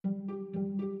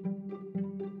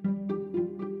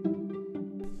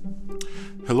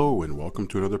Hello and welcome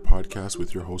to another podcast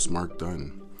with your host Mark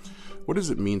Dunn. What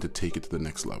does it mean to take it to the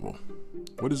next level?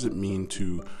 What does it mean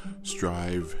to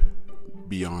strive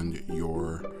beyond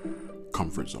your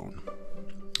comfort zone?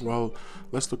 Well,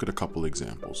 let's look at a couple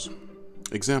examples.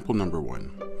 Example number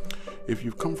one. If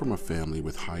you've come from a family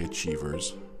with high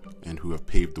achievers and who have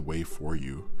paved the way for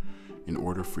you in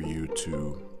order for you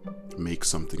to make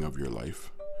something of your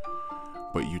life,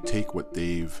 but you take what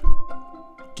they've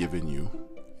given you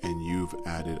and you've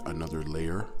added another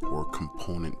layer or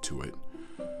component to it,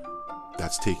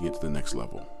 that's taking it to the next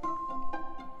level.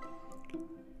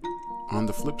 On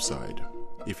the flip side,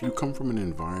 if you come from an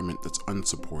environment that's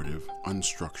unsupportive,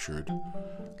 unstructured,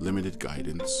 limited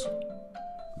guidance,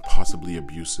 possibly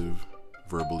abusive,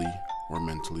 verbally or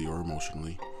mentally or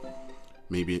emotionally,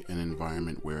 maybe an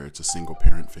environment where it's a single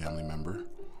parent family member,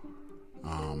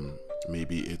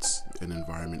 maybe it's an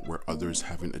environment where others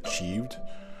haven't achieved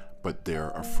but they're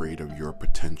afraid of your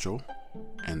potential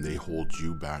and they hold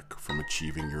you back from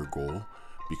achieving your goal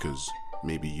because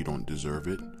maybe you don't deserve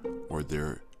it or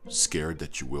they're scared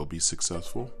that you will be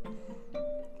successful.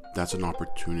 That's an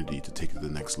opportunity to take it to the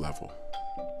next level.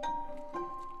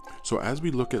 So as we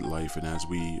look at life and as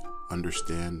we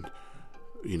understand,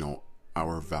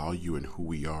 our value and who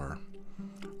we are,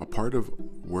 a part of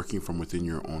working from within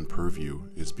your own purview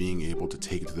is being able to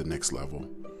take it to the next level.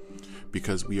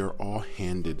 Because we are all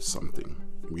handed something.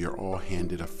 We are all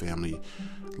handed a family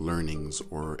learnings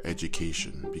or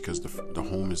education because the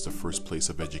home is the first place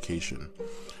of education.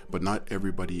 But not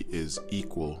everybody is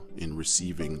equal in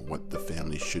receiving what the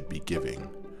family should be giving.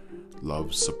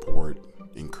 Love, support,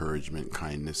 encouragement,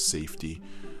 kindness, safety.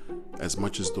 As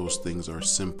much as those things are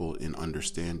simple in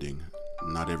understanding,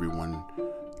 not everyone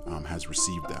has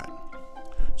received that.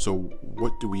 So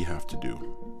what do we have to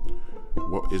do?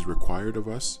 What is required of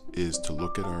us is to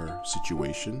look at our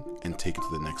situation and take it to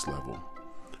the next level.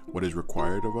 What is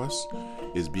required of us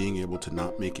is being able to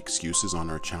not make excuses on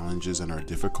our challenges and our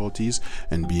difficulties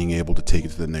and being able to take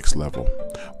it to the next level.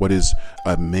 What is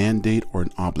a mandate or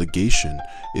an obligation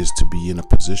is to be in a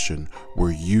position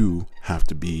where you have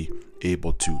to be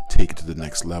able to take it to the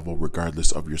next level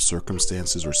regardless of your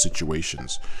circumstances or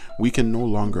situations. We can no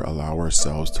longer allow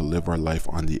ourselves to live our life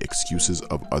on the excuses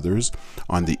of others,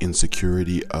 on the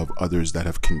insecurity of others that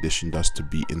have conditioned us to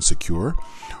be insecure,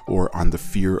 or on the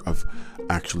fear of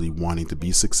actually wanting to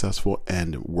be successful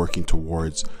and working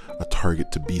towards a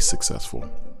target to be successful.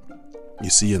 You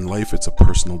see, in life, it's a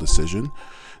personal decision.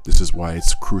 This is why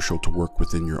it's crucial to work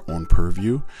within your own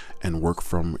purview and work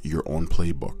from your own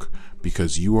playbook,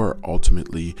 because you are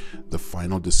ultimately the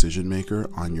final decision maker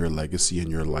on your legacy in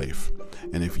your life.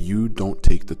 And if you don't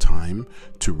take the time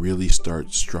to really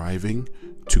start striving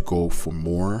to go for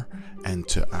more and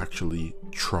to actually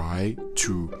try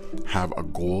to have a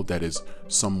goal that is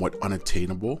somewhat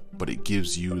unattainable, but it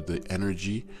gives you the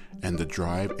energy and the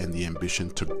drive and the ambition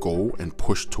to go and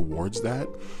push towards that,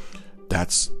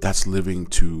 that's living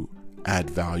to add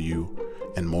value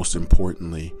and, most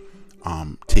importantly,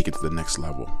 take it to the next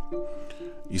level.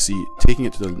 You see, taking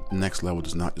it to the next level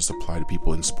does not just apply to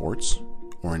people in sports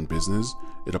or in business.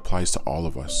 It applies to all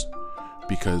of us,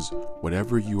 because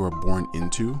whatever you are born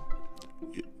into,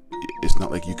 it's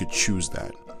not like you could choose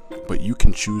that, but you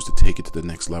can choose to take it to the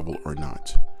next level or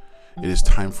not. It is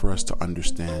time for us to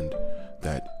understand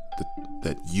that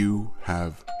you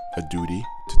have a duty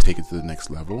to take it to the next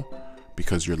level,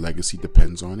 because your legacy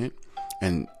depends on it.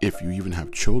 And if you even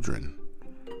have children,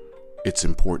 it's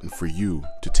important for you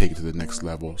to take it to the next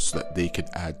level so that they could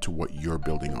add to what you're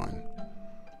building on.